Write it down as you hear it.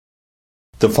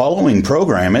The following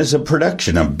program is a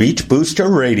production of Beach Booster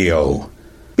Radio.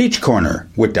 Beach Corner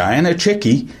with Dianna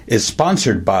Chycki is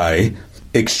sponsored by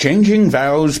Exchanging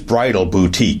Vows Bridal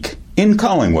Boutique in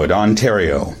Collingwood,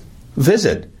 Ontario.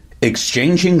 Visit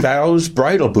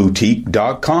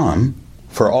exchangingvowsbridalboutique.com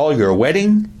for all your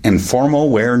wedding and formal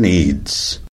wear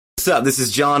needs. What's up? This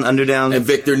is John Underdown and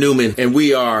Victor Newman, and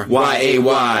we are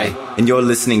YAY, and you're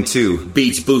listening to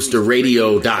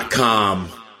BeachBoosterRadio.com.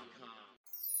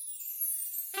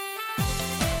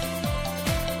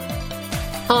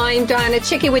 I'm Dianna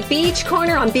Chycki with Beach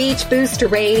Corner on Beach Booster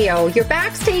Radio, your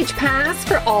backstage pass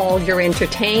for all your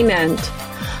entertainment.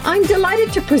 I'm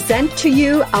delighted to present to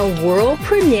you a world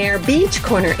premiere Beach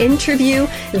Corner interview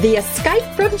via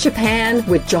Skype from Japan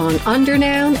with John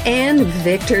Underdown and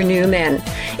Victor Newman,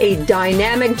 a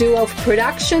dynamic duo of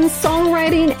production,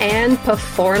 songwriting, and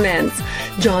performance.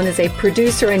 John is a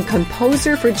producer and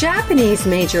composer for Japanese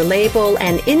major label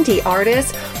and indie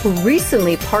artist who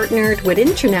recently partnered with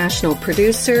international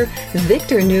producer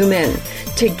Victor Newman,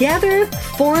 together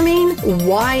forming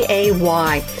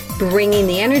YAY, bringing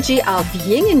the energy of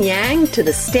yin and yang to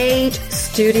the stage,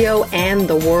 studio, and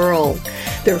the world.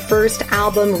 Their first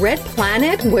album, Red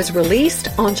Planet, was released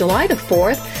on July the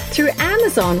 4th through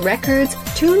Amazon Records,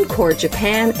 TuneCore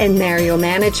Japan, and Mario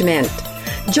Management.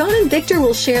 John and Victor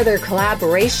will share their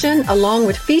collaboration along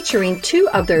with featuring two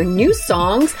of their new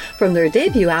songs from their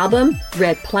debut album,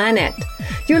 Red Planet.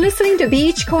 You're listening to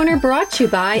Beach Corner, brought to you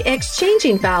by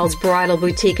Exchanging Vows Bridal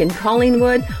Boutique in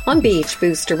Collingwood on Beach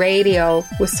Booster Radio,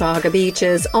 Wasaga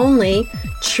Beach's only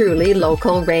truly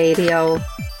local radio.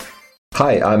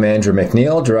 Hi, I'm Andrew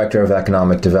McNeil, Director of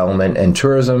Economic Development and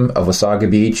Tourism of Wasaga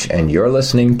Beach, and you're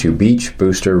listening to Beach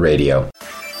Booster Radio.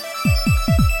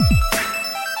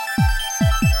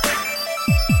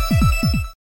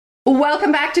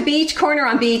 Welcome back to Beach Corner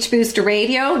on Beach Booster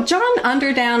Radio. John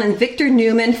Underdown and Victor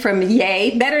Newman from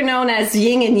YAY, better known as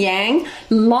Yin and Yang,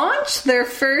 launched their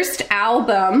first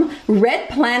album, Red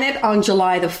Planet, on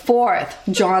July the 4th.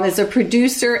 John is a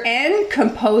producer and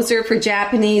composer for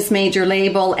Japanese major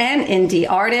label and indie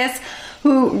artists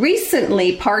who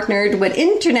recently partnered with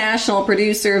international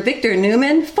producer Victor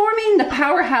Newman, forming the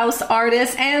powerhouse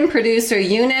artist and producer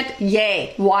unit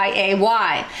YAY,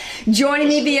 Y-A-Y. Joining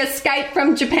me via Skype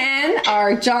from Japan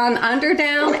are John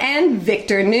Underdown and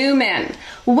Victor Newman.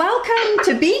 Welcome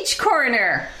to Beach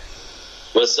Corner.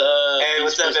 What's up? Hey,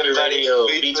 what's up, everybody?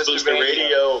 Beach Booster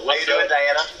Radio. How you doing,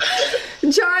 Dianna?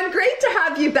 John, great to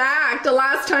have you back. The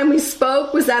last time we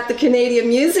spoke was at the Canadian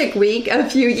Music Week a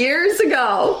few years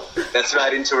ago. That's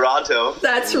right, in Toronto.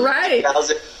 That's right.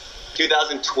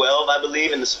 2012, I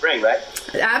believe, in the spring, right?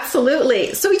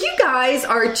 Absolutely. So you guys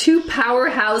are two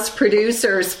powerhouse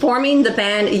producers forming the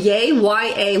band YAY,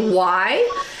 Y-A-Y.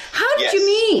 How did you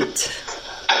meet?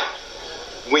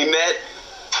 We met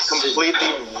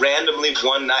completely randomly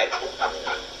one night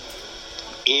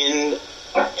in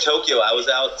Tokyo. I was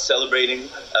out celebrating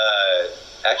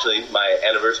actually my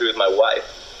anniversary with my wife,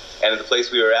 and at the place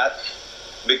we were at,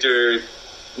 Victor,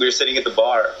 we were sitting at the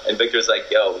bar, and Victor's like,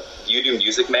 "Yo, do you do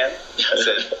music, man?" I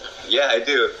said, "Yeah, I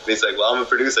do." And he's like, "Well, I'm a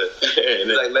producer." And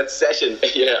he's like, "Let's session."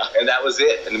 Yeah. And that was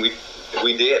it, and we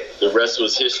did. The rest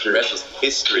was history.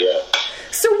 Yeah.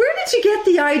 So where did you get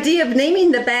the idea of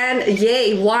naming the band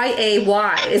YAY,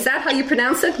 Y-A-Y? Is that how you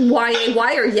pronounce it?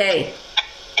 Y-A-Y or YAY?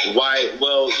 Why?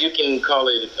 Well, you can call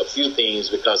it a few things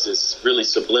because it's really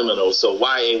subliminal. So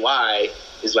YAY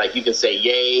is like, you can say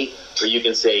yay, or you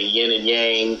can say yin and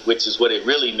yang, which is what it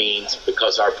really means,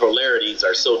 because our polarities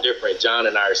are so different. John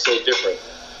and I are so different,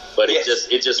 but it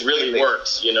just really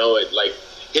works. You know, it like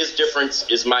his difference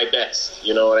is my best.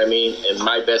 You know what I mean? And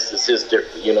my best is his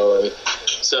difference. You know what I mean?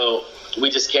 So we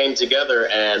just came together,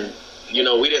 and you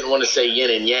know, we didn't want to say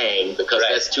yin and yang because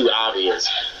that's too obvious.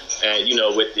 And you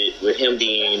know, with him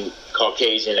being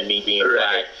Caucasian and me being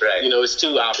black, you know, it's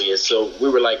too obvious. So we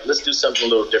were like, let's do something a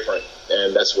little different,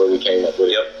 and that's where we came up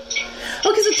with it.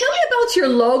 Okay, so tell me about your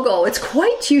logo. It's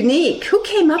quite unique. Who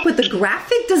came up with the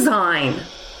graphic design?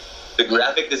 The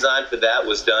graphic design for that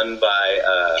was done by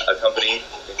a company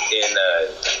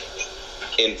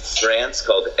in France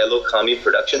called Elokami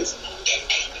Productions.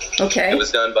 Okay. It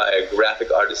was done by a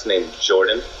graphic artist named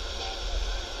Jordan,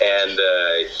 and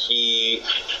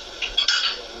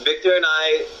Victor and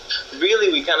I, really,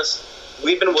 we've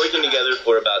been working together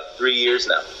for about 3 years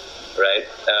now, right?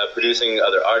 Producing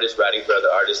other artists, writing for other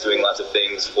artists, doing lots of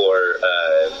things for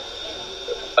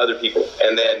other people,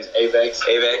 and then Avex,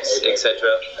 etc.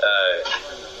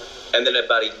 And then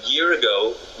about a year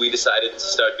ago, we decided to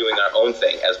start doing our own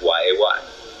thing as YAY,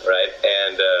 right?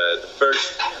 And the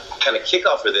first kind of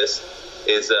kickoff for this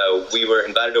is we were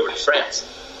invited over to France.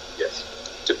 Yes.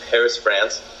 to Paris,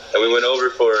 France, and we went over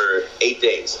for 8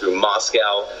 days through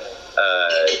Moscow.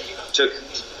 Took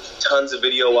tons of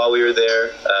video while we were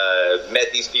there.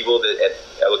 Met these people at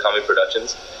Elakami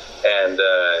Productions, and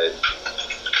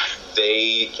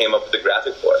they came up with the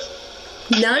graphic for us.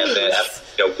 Nice. And then,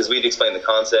 because we'd explained the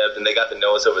concept, and they got to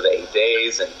know us over the 8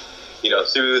 days, and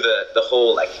through the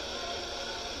whole like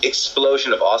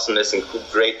explosion of awesomeness and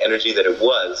great energy that it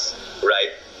was, right?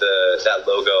 That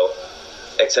logo,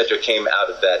 etc., came out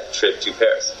of that trip to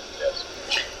Paris. Yes.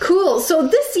 Cool. So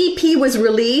this EP was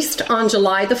released on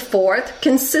July the 4th,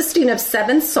 consisting of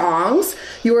 7 songs.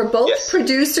 You were both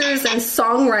producers and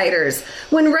songwriters.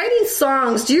 When writing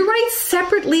songs, do you write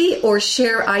separately or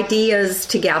share ideas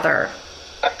together?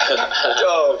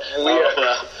 We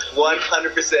are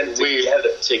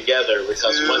 100% together,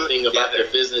 because one thing about their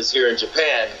business here in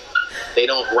Japan, they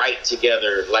don't write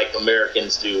together like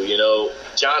Americans do.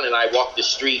 John and I walk the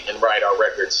street and write our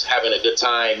records, having a good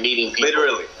time, meeting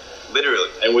people. Literally.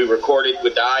 And we record it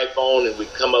with the iPhone, and we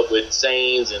come up with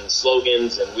sayings and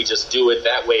slogans, and we just do it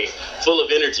that way, full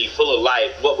of energy, full of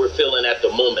life, what we're feeling at the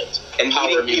moment. And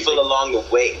meeting people along the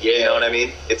way, you know what I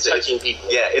mean? It's touching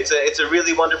people. Yeah, it's a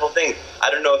really wonderful thing.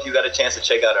 I don't know if you got a chance to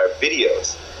check out our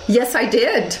videos. Yes, I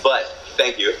did. But,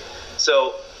 thank you.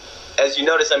 So, as you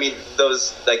notice, I mean,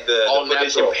 those, like the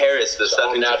footage in Paris, the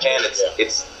stuff in Japan,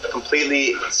 it's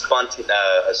completely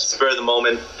spur of the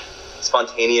moment,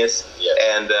 spontaneous,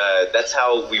 and that's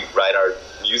how we write our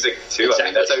music too. Exactly. I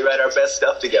mean, that's how we write our best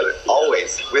stuff together,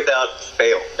 always, without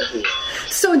fail.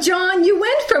 So, John, you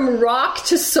went from rock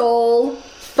to soul,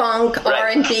 funk,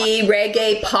 R&B,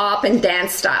 reggae, pop, and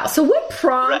dance style. So what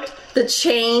prompted the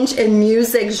change in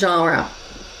music genre?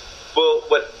 Well,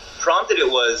 what prompted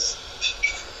it was,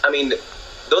 I mean,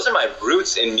 those are my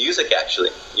roots in music,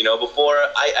 actually. Before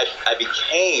I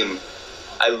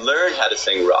learned how to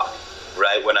sing rock,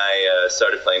 right, when I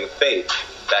started playing with Faith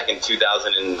back in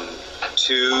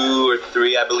 2002 or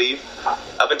 3, I believe.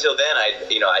 Up until then, I'd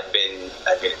been in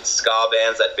ska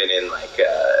bands. I'd been in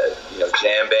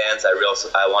jam bands. I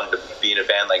wanted to be in a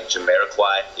band like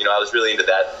Jamiroquai. I was really into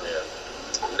that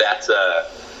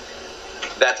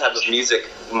type of music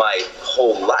my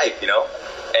whole life.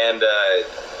 And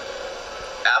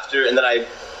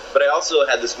but I also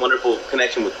had this wonderful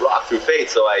connection with rock through Faith,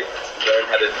 so I learned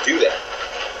how to do that.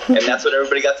 And that's what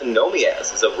everybody got to know me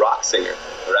as a rock singer,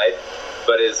 right?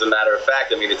 But as a matter of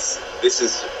fact, I mean, this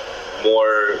is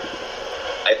more,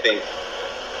 I think,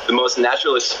 the most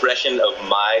natural expression of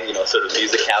my, sort of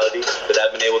musicality that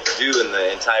I've been able to do in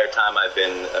the entire time I've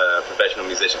been a professional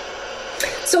musician.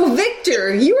 So,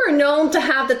 Victor, you are known to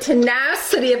have the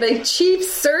tenacity of a chief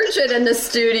surgeon in the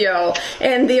studio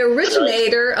and the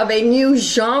originator of a new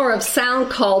genre of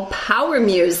sound called power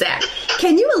music.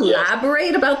 Can you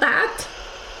elaborate about that?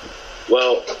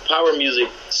 Well, power music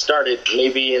started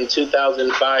maybe in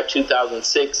 2005,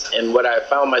 2006, and what I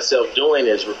found myself doing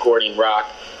is recording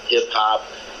rock, hip-hop.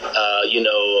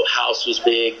 House was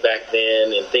big back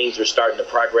then, and things were starting to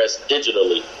progress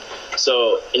digitally.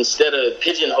 So instead of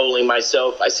pigeonholing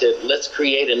myself, I said, let's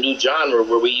create a new genre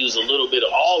where we use a little bit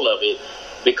of all of it,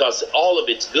 because all of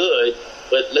it's good,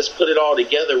 but let's put it all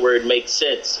together where it makes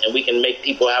sense, and we can make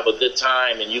people have a good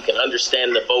time, and you can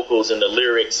understand the vocals and the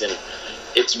lyrics, and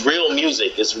it's real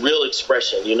music. It's real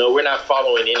expression. We're not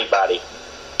following anybody.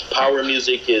 Power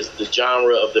music is the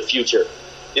genre of the future.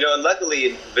 And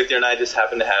luckily, Victor and I just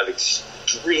happen to have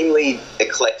extremely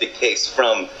eclectic tastes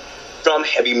from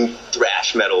heavy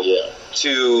thrash metal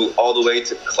to all the way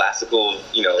to classical,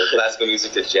 classical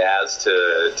music, to jazz, to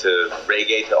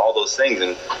reggae, to all those things.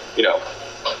 And,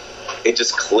 it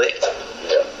just clicked.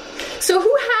 Yeah. So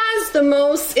who has the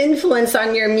most influence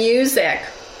on your music?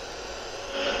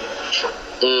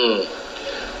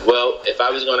 Well, if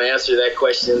I was going to answer that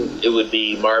question, it would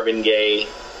be Marvin Gaye,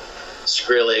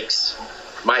 Skrillex,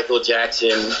 Michael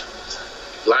Jackson,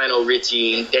 Lionel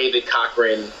Richie, David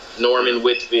Cochran, Norman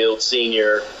Whitfield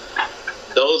Sr.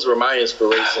 Those were my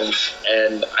inspirations,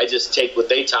 and I just take what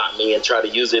they taught me and try to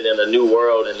use it in a new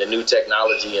world and the new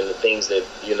technology and the things that,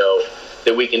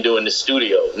 that we can do in the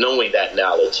studio, knowing that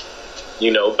knowledge,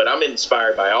 But I'm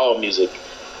inspired by all music.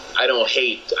 I don't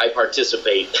hate. I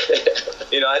participate.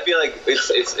 I feel like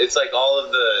it's like all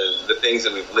of the things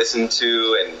that we've listened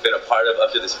to and been a part of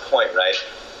up to this point, right?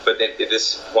 But at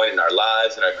this point in our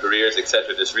lives and our careers,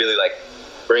 etc., just really like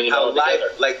bringing how life,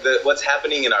 like what's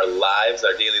happening in our lives,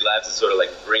 our daily lives, is sort of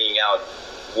like bringing out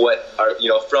what our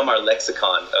from our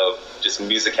lexicon of just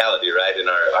musicality, right? And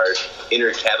our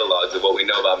inner catalogs of what we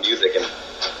know about music, and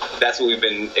that's what we've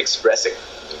been expressing,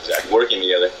 working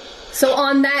together. So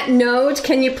on that note,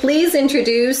 can you please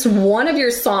introduce one of your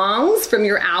songs from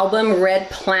your album, Red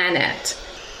Planet?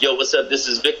 Yo, what's up? This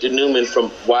is Victor Newman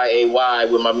from YAY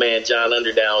with my man John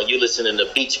Underdown. You're listening to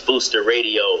Beach Booster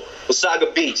Radio.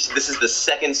 Wasaga Beach. This is the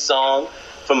second song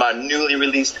from our newly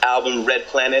released album, Red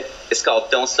Planet. It's called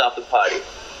Don't Stop the Party.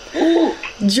 Ooh.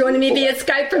 Joining me via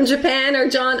Skype from Japan are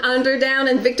John Underdown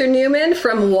and Victor Newman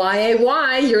from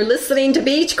YAY. You're listening to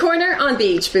Beach Corner on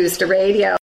Beach Booster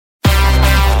Radio.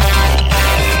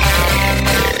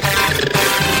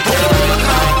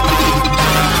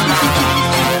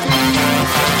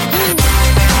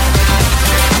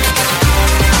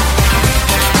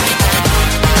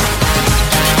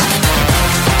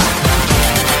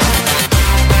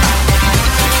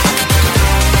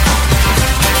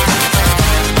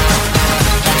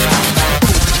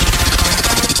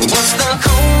 What's the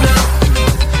code up?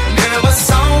 Girl,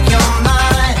 what's on your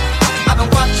mind? I've been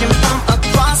watching from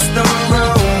across the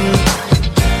room.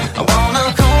 I wanna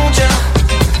hold you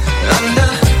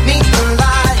underneath the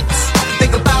lights.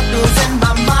 Think about losing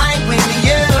my mind with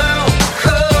you.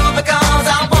 Oh, because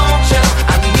I want you,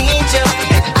 I need you,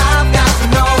 and I've got to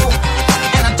know.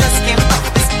 And I just can't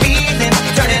fight this feeling.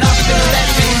 Turn it up and let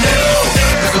me know.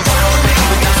 'Cause the world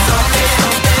we got something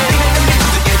on there. The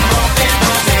music is bumping,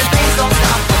 bumping. Please don't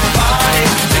stop.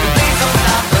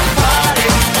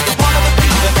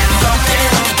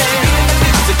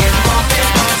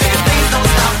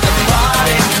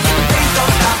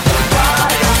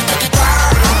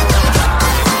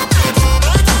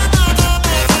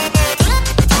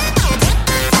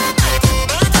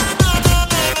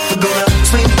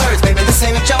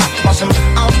 Wash them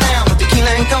all down with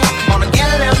tequila and coke. Wanna get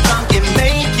a little drunk and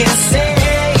make you say,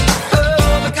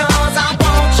 oh, because I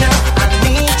want you, I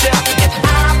need you, and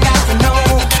I've got to know.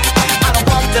 I don't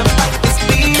want to fight this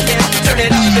feeling. Turn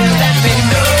it up and let me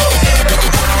know.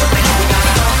 We got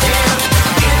something.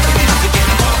 Get the music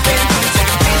and bumping. Say,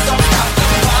 please don't stop the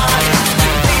party.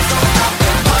 Please don't stop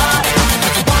the party.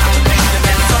 I want to make the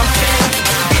best something.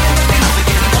 Get the music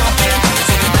and bumping.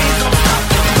 Say, please don't stop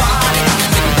the party.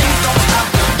 Please don't stop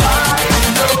the party.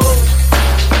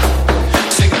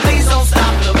 Sing it, please don't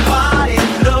stop the party,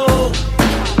 no.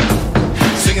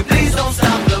 Sing it, please don't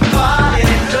stop the party,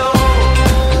 no.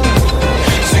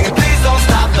 Sing it, please don't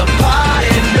stop the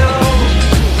party, no.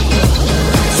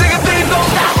 Sing it, please don't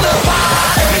stop the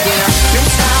party. Making a new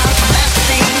style, that's the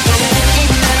thing.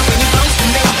 Even better when you're close to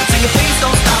me. Sing it, please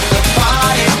don't stop the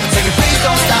party. Sing it, please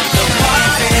don't stop the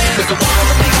party. 'Cause the world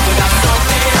of people got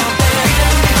something. Feeling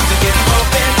the music is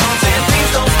bumping. Sing it,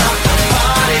 please don't stop the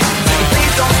party. Sing it,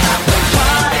 please don't stop the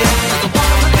party. 'Cause the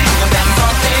world of people got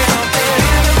something.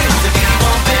 Feeling the music is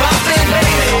bumping. Bumping,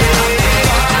 baby.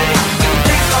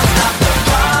 Please don't stop the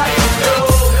party. No,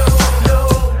 no.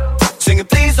 Sing it,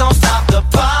 please don't stop the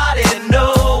party. No,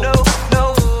 no,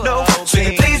 no. Sing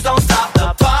it, please don't stop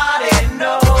the party.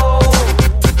 No.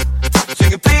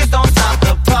 Sing it, please don't stop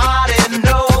the party.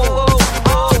 No.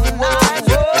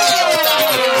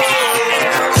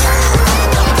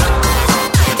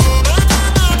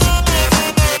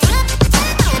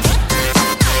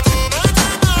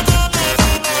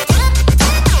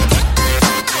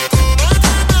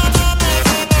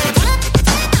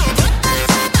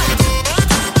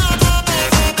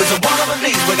 Cause I wanna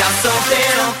believe we got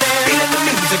something. Feeling the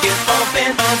music is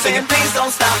bumping. Singing, please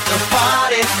don't stop the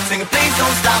party. Singing, please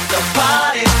don't stop the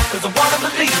party. Cause I wanna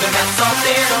believe we got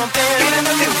something. Feeling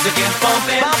the music is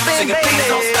bumping. Singing, please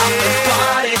don't stop the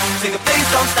party. Singing, please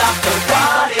don't stop the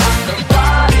party. The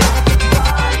party.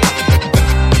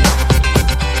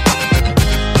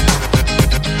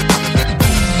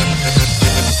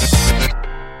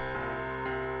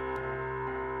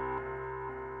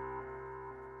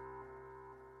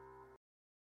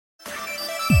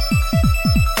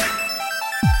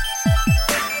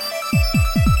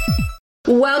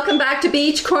 Welcome back to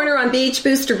Beach Corner on Beach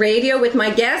Booster Radio with my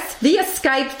guests via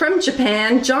Skype from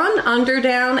Japan, John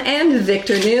Underdown and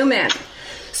Victor Newman.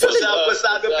 So What's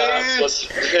up,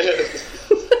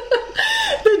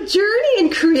 the journey in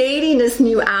creating this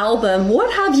new album,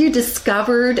 what have you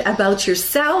discovered about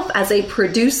yourself as a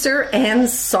producer and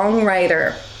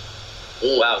songwriter?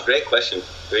 Wow, great question.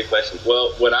 Great question.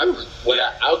 Well, I'll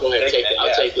go ahead and take it.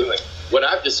 I'll take it. What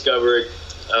I've discovered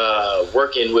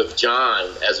working with John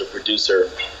as a producer,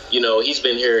 he's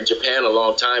been here in Japan a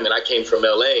long time, and I came from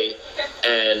LA,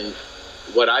 and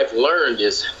what I've learned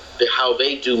is how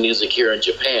they do music here in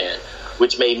Japan,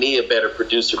 which made me a better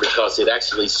producer because it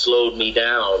actually slowed me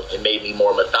down and made me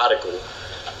more methodical.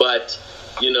 But,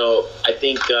 I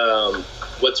think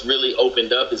what's really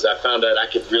opened up is I found out I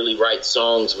could really write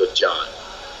songs with John.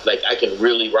 Like, I can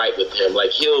really write with him.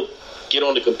 Like, he'll get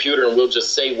on the computer and we'll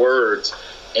just say words,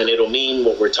 and it'll mean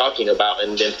what we're talking about,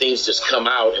 and then things just come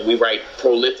out, and we write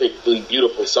prolifically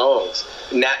beautiful songs.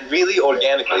 Not really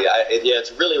organically.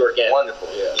 It's really organic. Wonderful.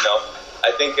 Yeah. You know,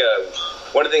 I think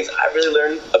one of the things I really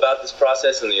learned about this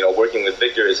process, and working with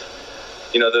Victor, is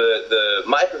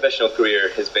my professional career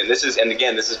has been this is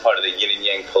part of the yin and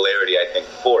yang polarity, I think,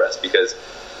 for us, because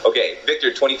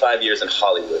Victor, 25 years in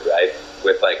Hollywood, right,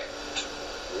 with like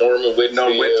Norman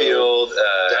Whitfield,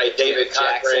 David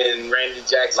Jackson, Randy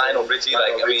Jackson, Lionel Richie,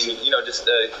 just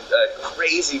a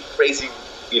crazy,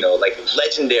 like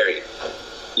legendary,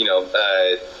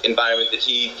 environment that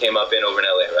he came up in over in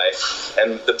LA, right?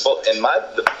 And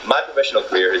my professional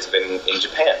career has been in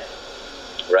Japan,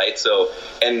 right? So,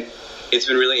 and it's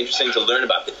been really interesting to learn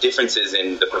about the differences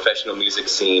in the professional music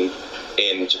scene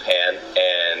in Japan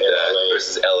and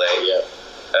versus LA. Yeah.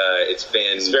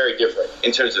 It's very different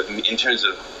in terms of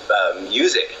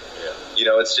music.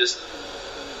 Yeah. It's just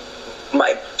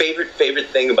my favorite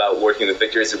thing about working with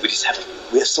Victor is that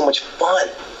we have so much fun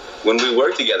when we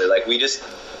work together. Like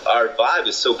our vibe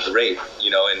is so great,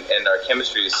 and our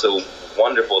chemistry is so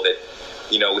wonderful that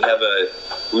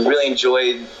we really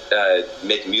enjoy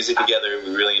making music together.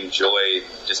 We really enjoy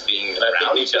just being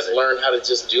around each other. Just learn how to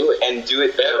just do it and do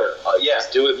it better.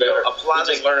 Just do it better.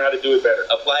 Just learn how to do it better.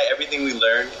 Apply everything we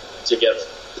learned together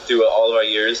through all of our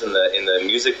years in the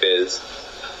music biz,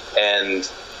 and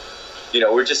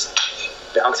we're just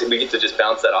bouncing. We get to just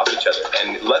bounce that off each other,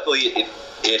 and luckily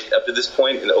it up to this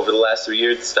point and over the last 3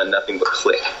 years, it's done nothing but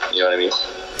click. You know what I mean?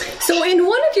 So in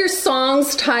one of your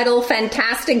songs titled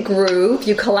Fantastic Groove,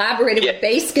 you collaborated with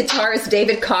bass guitarist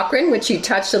David Cochran, which you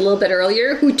touched a little bit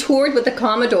earlier, who toured with the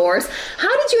Commodores.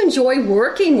 How did you enjoy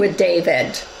working with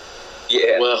David?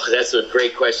 Yeah. Well, that's a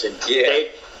great question. Yeah.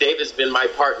 David's been my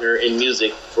partner in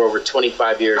music for over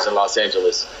 25 years in Los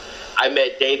Angeles. I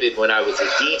met David when I was a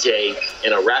DJ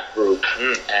in a rap group,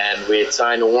 and we had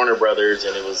signed to Warner Brothers,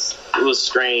 and it was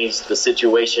strange, the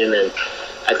situation, and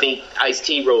I think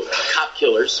Ice-T wrote Cop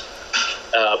Killers,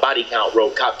 Body Count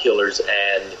wrote Cop Killers,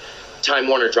 and Time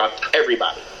Warner dropped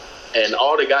Everybody. And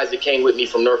all the guys that came with me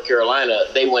from North Carolina,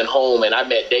 they went home, and I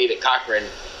met David Cochran.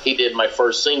 He did my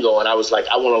first single, and I was like,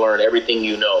 I want to learn everything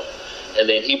you know. And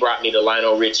then he brought me to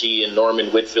Lionel Richie and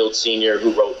Norman Whitfield Sr.,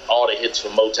 who wrote all the hits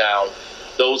from Motown.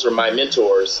 Those are my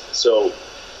mentors. So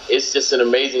it's just an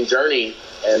amazing journey.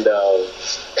 And, and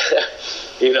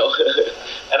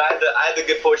I had the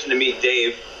good fortune to meet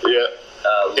Dave. Yeah.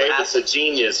 David's a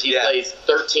genius. He plays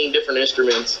 13 different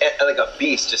instruments. And like a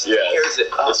beast, just tears it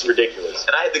up. It's ridiculous.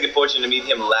 And I had the good fortune to meet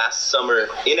him last summer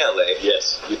in LA.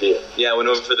 Yes, you did. Yeah, I went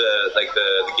over for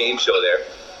the game show there.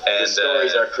 And the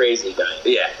stories are crazy, guys.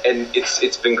 Yeah, and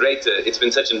it's been great it's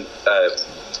been such an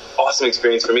awesome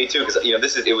experience for me too, because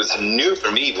it was new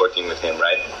for me working with him,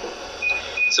 right?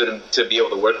 So to be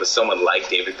able to work with someone like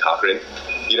David Cochran,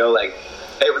 like,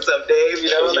 hey, what's up, Dave?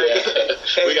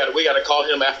 Hey, we got to call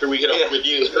him after we get over with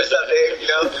you. What's up,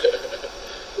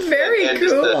 Dave? Very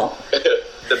cool.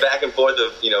 Just the back and forth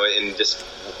of and just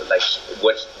like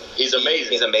what he's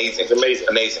amazing. He's amazing. He's amazing.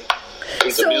 Amazing.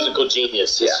 He's a musical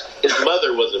genius. His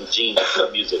mother was a genius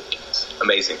in music.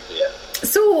 Amazing. Yeah.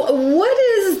 So what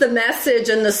is the message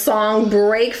in the song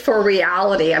Break for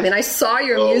Reality? I mean, I saw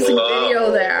your music video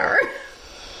there.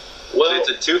 Well, it's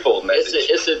a twofold message.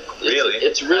 It's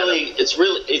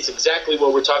exactly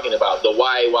what we're talking about. The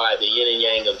why, the yin and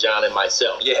yang of John and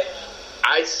myself. Yeah.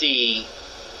 I see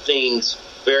things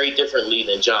very differently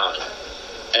than John.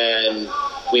 And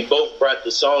we both brought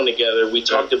the song together. We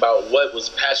talked about what was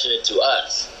passionate to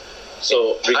us.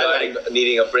 So regarding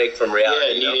needing a break from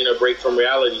reality. Yeah, needing a break from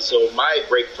reality. So my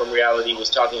break from reality was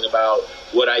talking about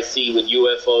what I see with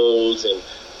UFOs and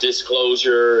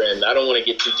disclosure, and I don't want to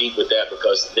get too deep with that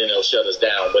because then it'll shut us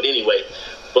down. But anyway,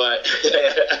 but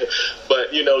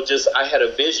just I had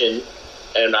a vision,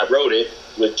 and I wrote it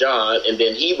with John, and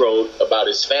then he wrote about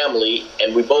his family,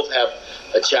 and we both have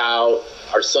a child.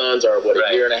 Our sons are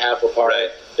a year and a half apart.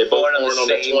 Right. They're both born on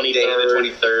the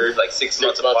 23rd, like 6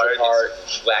 months apart.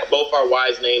 Both our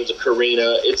wives' names are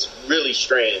Karina. It's really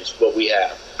strange what we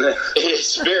have.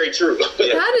 It's very true.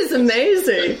 Yeah. That is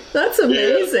amazing. That's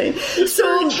amazing. Yeah,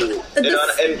 so,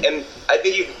 and I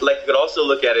think you could also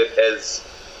look at it as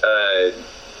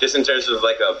just in terms of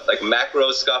like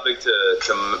macroscopic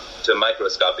to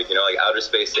microscopic. Like outer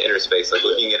space to inner space. Like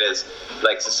looking at it as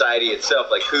like society itself.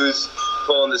 Like who's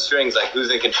pulling the strings, like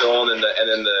who's in control, and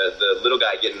then the little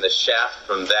guy getting the shaft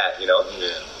from that,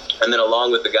 and then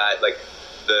along with the guy, like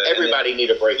everybody need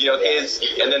a break,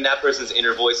 and then that person's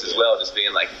inner voice as well, just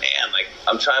being like, man, like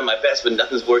I'm trying my best, but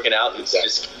nothing's working out. It's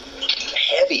just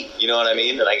heavy. You know what I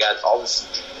mean? And I got all this.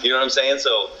 You know what I'm saying?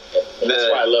 So that's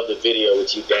why I love the video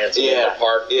with you dancing in the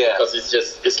park. Yeah. Because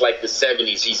it's like the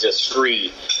 70s. He's just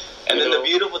free. And then the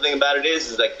beautiful thing about it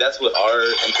is like that's what our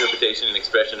interpretation and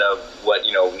expression of what,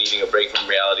 you know, needing a break from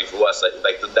reality for us,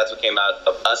 like that's what came out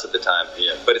of us at the time.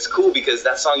 Yeah. But it's cool because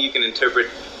that song you can interpret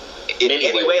in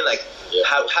any way. Like,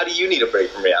 how do you need a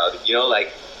break from reality? You know,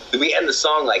 like we end the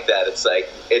song like that. It's like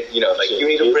you know, like you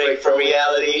need a break from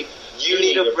reality. You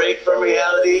need a break from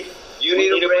reality. You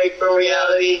need a break from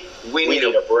reality. We need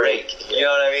a break. You know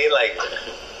what I mean? Like.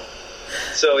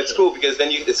 So it's cool because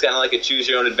then it's kind of like a choose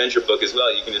your own adventure book as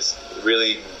well. You can just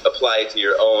really apply it to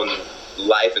your own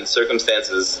life and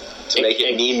circumstances to make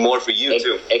it mean more for you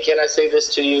too. And can I say this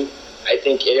to you? I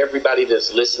think everybody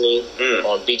that's listening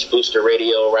on Beach Booster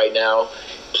Radio right now,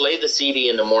 play the CD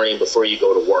in the morning before you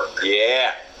go to work.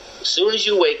 Yeah. As soon as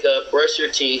you wake up, brush your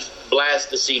teeth, blast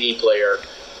the CD player,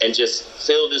 and just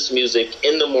feel this music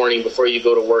in the morning before you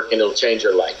go to work, and it'll change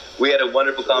your life. We had a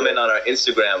wonderful comment on our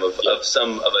Instagram of a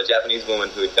Japanese woman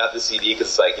who had got the CD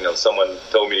because, like, you know, someone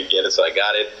told me to get it, so I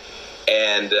got it.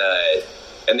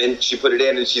 And then she put it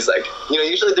in, and she's like, you know,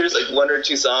 usually there's like one or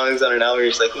two songs on an album, and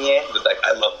you're just like, yeah. But like,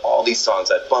 I love all these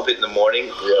songs. I bump it in the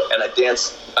morning, and I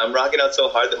dance. I'm rocking out so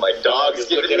hard that my dog is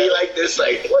giving me like this,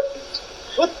 like,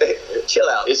 what the? Chill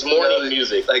out. It's morning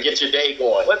music. Like, get your day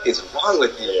going. What is wrong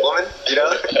with you, woman? You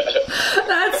know?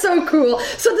 That's so cool.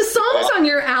 So the songs on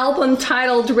your album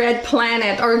titled Red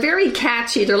Planet are very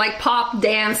catchy. They're like pop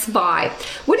dance vibe.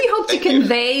 What do you hope to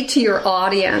convey to your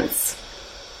audience?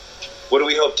 What do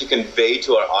we hope to convey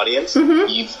to our audience?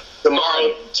 Tomorrow's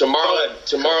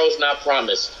not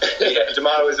promised.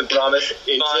 Tomorrow isn't promised.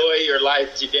 Enjoy your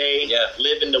life today. Yeah.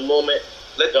 Live in the moment.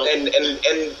 And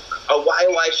a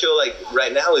YY show like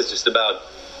right now is just about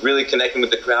really connecting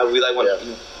with the crowd. We want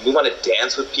to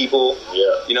dance with people.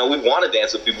 Yeah. You know, we want to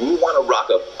dance with people. We want to rock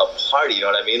a party. You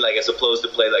know what I mean? Like, as opposed to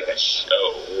play like a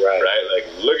show. Right. Like,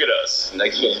 look at us.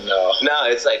 Like, no,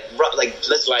 it's like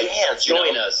let's dance.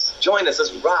 Join us. Join us.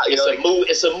 Let's rock.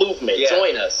 It's a movement. Yeah.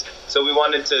 Join us. So we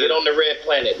wanted to get on the Red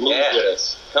Planet. Move with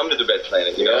us. Come to the Red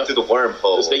Planet. You know, through the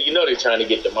wormhole. You know they're trying to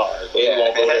get to Mars. But we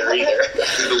won't go there either.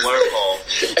 Through the wormhole.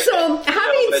 So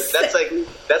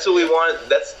that's what we want.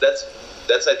 That's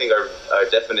I think our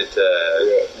definite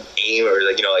aim, or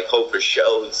like, you know, like hope for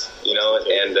shows, you know,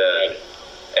 and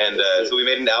so we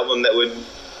made an album that would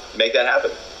make that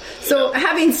happen. So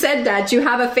having said that, do you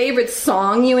have a favorite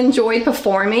song you enjoy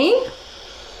performing?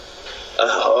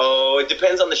 Oh, it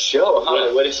depends on the show.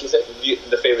 Huh? What did she say?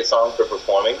 The favorite song for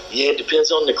performing? Yeah, it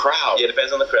depends on the crowd. Yeah, it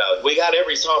depends on the crowd. We got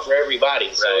every song for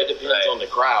everybody, so it depends on the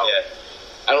crowd. Yeah.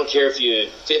 I don't care if you're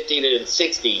 50 to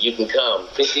 60, you can come.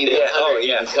 50 to 100,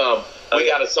 you can come. We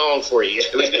got a song for you.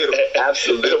 We do.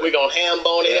 Absolutely. We're going to ham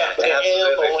bone it up.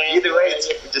 Absolutely. Either way, it's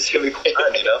just going to be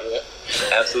fun, you know?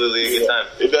 Absolutely a good time.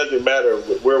 It doesn't matter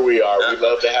where we are. We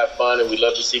love to have fun, and we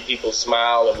love to see people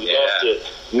smile, and we love to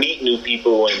meet new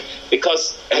people. And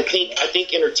because I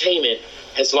think entertainment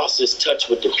has lost its touch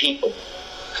with the people.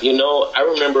 You know, I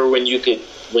remember when you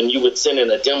would send in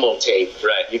a demo tape,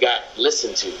 you got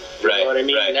listened to. You know what I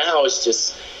mean? Right. Now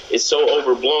it's so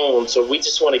overblown, so we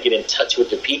just want to get in touch with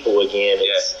the people again.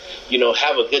 It's, you know,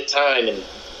 have a good time and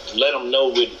let them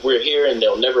know we're here and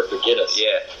they'll never forget us.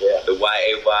 Yeah. The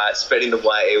YAY, spreading the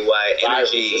YAY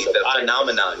energy, the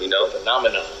phenomenon, you know?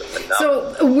 Phenomenon.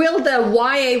 So will the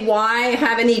YAY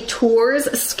have any tours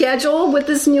scheduled with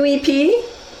this new EP?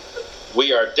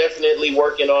 We are definitely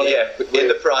working on it. Yeah, in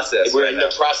the process. We're in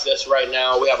the process right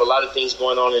now. We have a lot of things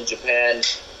going on in Japan.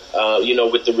 You know,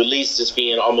 with the release just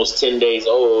being almost 10 days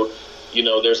old, you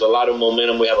know, there's a lot of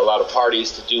momentum. We have a lot of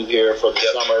parties to do here for the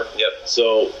summer.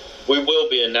 So we will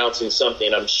be announcing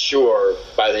something, I'm sure,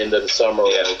 by the end of the summer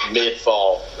or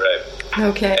mid-fall. Right.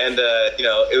 Okay. And, you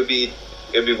know, it would be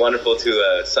wonderful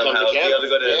to somehow be able to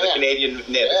go to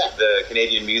the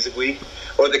Canadian Music Week.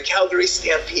 Or the Calgary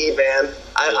Stampede, man.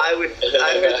 I heard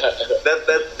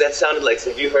that sounded like.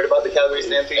 Have you heard about the Calgary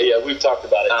Stampede? Yeah, we've talked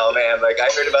about it. Oh man, like I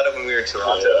heard about it when we were in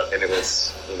Toronto, and it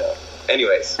was, you know.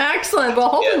 Anyways. Excellent. Well,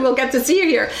 hopefully we'll get to see you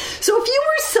here. So if you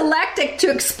were selected to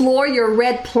explore your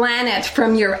Red Planet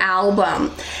from your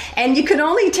album, and you could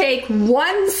only take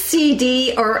one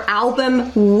CD or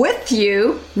album with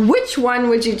you, which one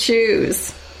would you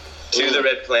choose? To the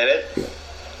Red Planet?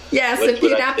 Yes, if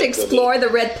you'd have to explore the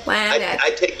Red Planet.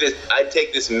 I'd take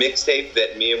this mixtape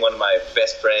that me and one of my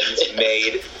best friends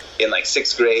made in like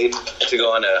 6th grade to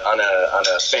go on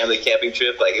a family camping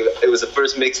trip. Like it was the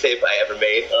first mixtape I ever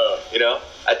made. You know,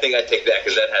 I think I'd take that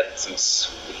because that had some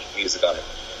sweet music on it.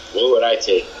 What would I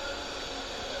take?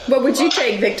 What would you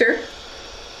take, Victor?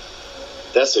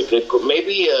 That's a good.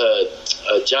 Maybe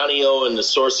Johnny O and the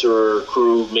Sorcerer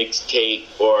Crew mixtape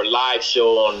or live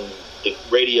show on the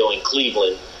radio in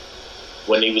Cleveland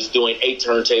when he was doing 8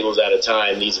 turntables at a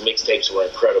time. These mixtapes were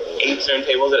incredible. 8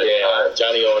 turntables at a time.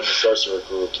 Johnny O and the Sorcerer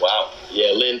Crew. Wow.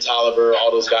 Yeah, Lynn Tolliver,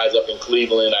 all those guys up in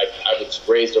Cleveland. I was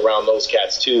raised around those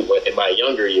cats too, but in my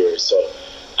younger years. So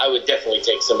I would definitely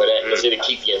take some of that because it'll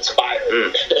keep you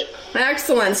inspired.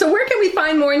 Excellent. So where can we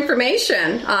find more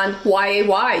information on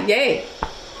YAY? Yay.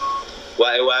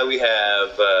 YAY, we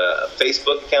have a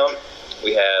Facebook account.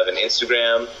 We have an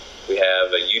Instagram. We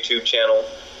have a YouTube channel.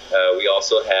 We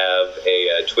also have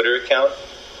a Twitter account.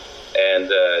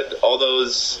 And all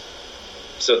those,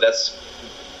 so that's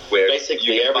where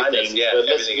basically you can everything. Find us.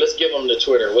 Yeah, let's give them the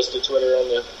Twitter. What's the Twitter on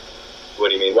there? What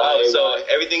do you mean? So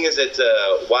everything is at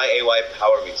YAY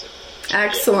Power Music.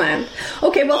 Excellent.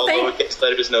 Okay, well, all lowercase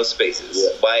letters, no spaces.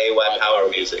 Yeah. YAY Power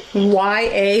Music.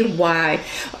 YAY.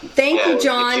 Thank you,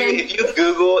 John. If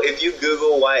you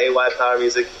Google YAY Power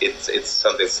Music, it's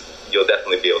something you'll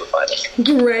definitely be able to find it.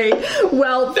 Great.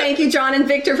 Well, thank you, John and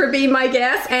Victor, for being my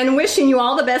guests, and wishing you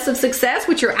all the best of success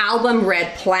with your album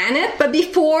Red Planet. But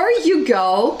before you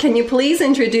go, can you please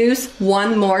introduce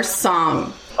one more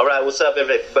song? All right, what's up,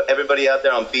 everybody out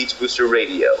there on Beach Booster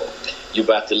Radio? You're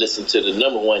about to listen to the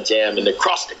 #1 jam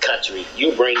across the country.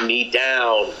 You Bring Me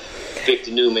Down.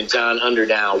 Victor Newman, John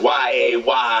Underdown,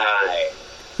 YAY.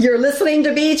 You're listening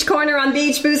to Beach Corner on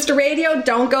Beach Booster Radio.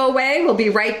 Don't go away. We'll be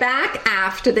right back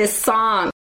after this song.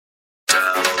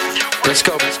 Let's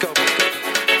go.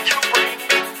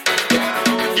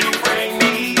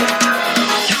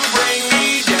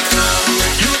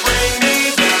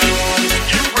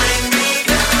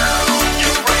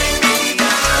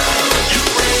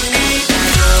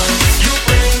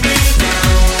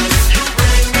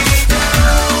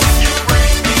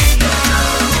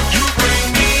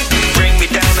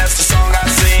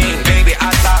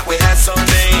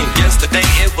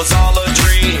 Was all a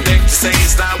dream. Big to say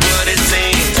it's not what it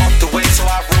seems. Walked away, so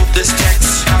I wrote this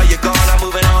text. How you gone? I'm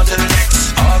moving on to the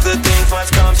next. All good things must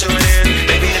come to an end.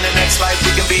 Maybe in the next life we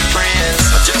can be friends.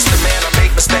 I'm just a man, I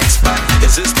make mistakes, but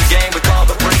is this the game we call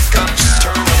the breakups?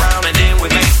 Turn around and then we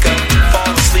make up.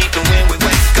 Fall asleep and when we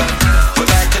wake up, we're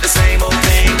back to the same old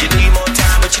thing. You need more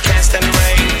time, but you can't stand the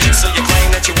rain. So you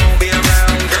claim that you won't be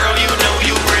around. Girl, you know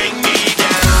you bring me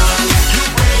down. You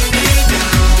bring me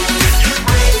down. You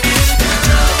bring me down.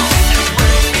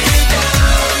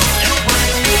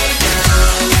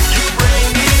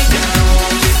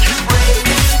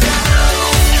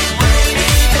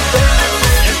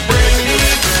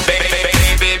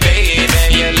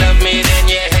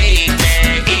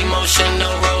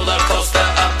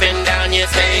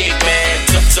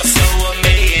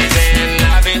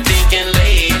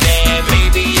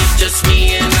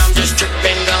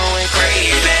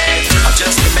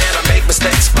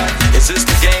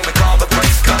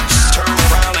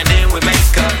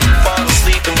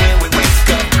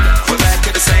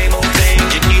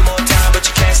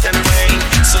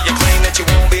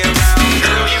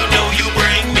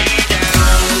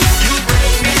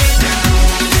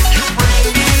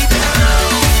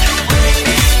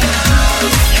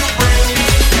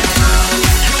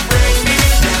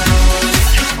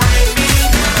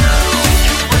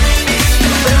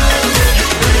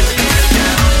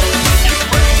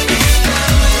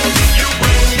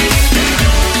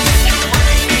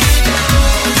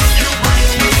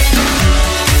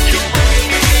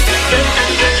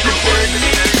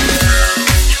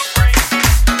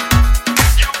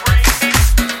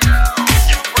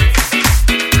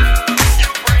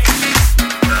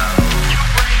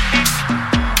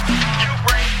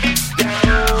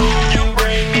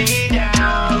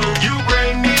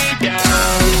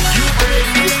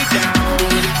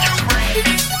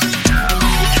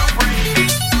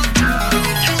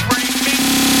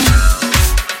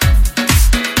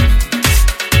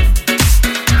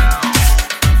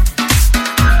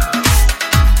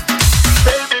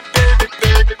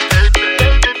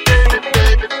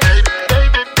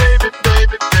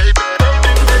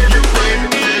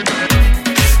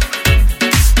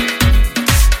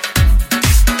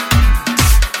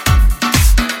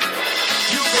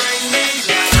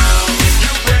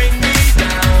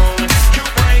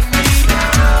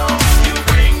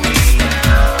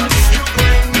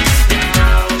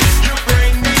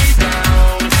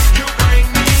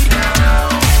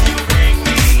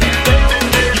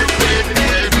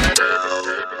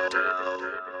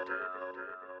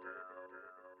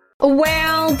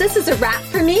 Well, Well, this is a wrap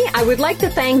for me. I would like to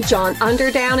thank John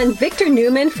Underdown and Victor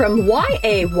Newman from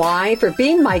YAY for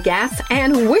being my guests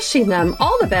and wishing them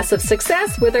all the best of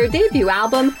success with their debut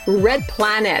album, Red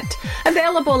Planet.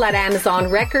 Available at Amazon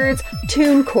Records,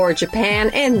 TuneCore Japan,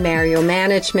 and Mario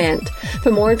Management. For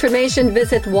more information,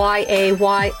 visit YAY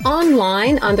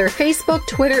online on their Facebook,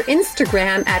 Twitter,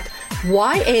 Instagram at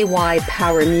YAY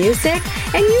Power Music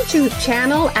and YouTube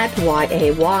channel at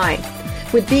YAY.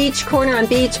 With Beach Corner on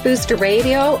Beach Booster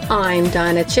Radio, I'm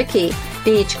Dianna Chycki.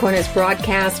 Beach Corner is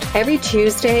broadcast every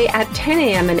Tuesday at 10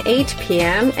 a.m. and 8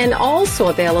 p.m. and also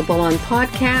available on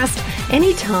podcast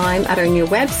anytime at our new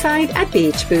website at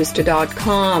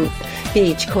beachbooster.com.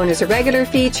 Beach Corner is a regular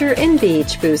feature in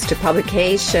Beach Booster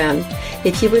publication.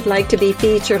 If you would like to be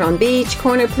featured on Beach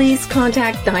Corner, please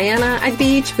contact Dianna at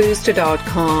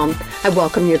beachbooster.com. I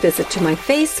welcome your visit to my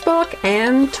Facebook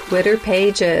and Twitter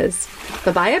pages.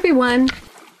 Bye-bye, everyone.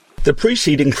 The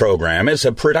preceding program is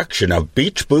a production of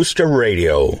Beach Booster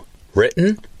Radio.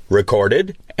 Written,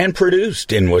 recorded, and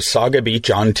produced in Wasaga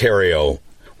Beach, Ontario.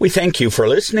 We thank you for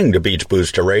listening to Beach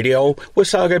Booster Radio,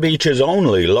 Wasaga Beach's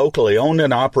only locally owned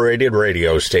and operated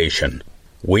radio station.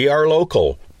 We are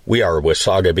local. We are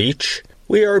Wasaga Beach.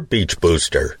 We are Beach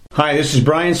Booster. Hi, this is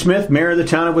Brian Smith, Mayor of the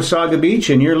town of Wasaga Beach,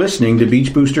 and you're listening to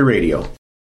Beach Booster Radio.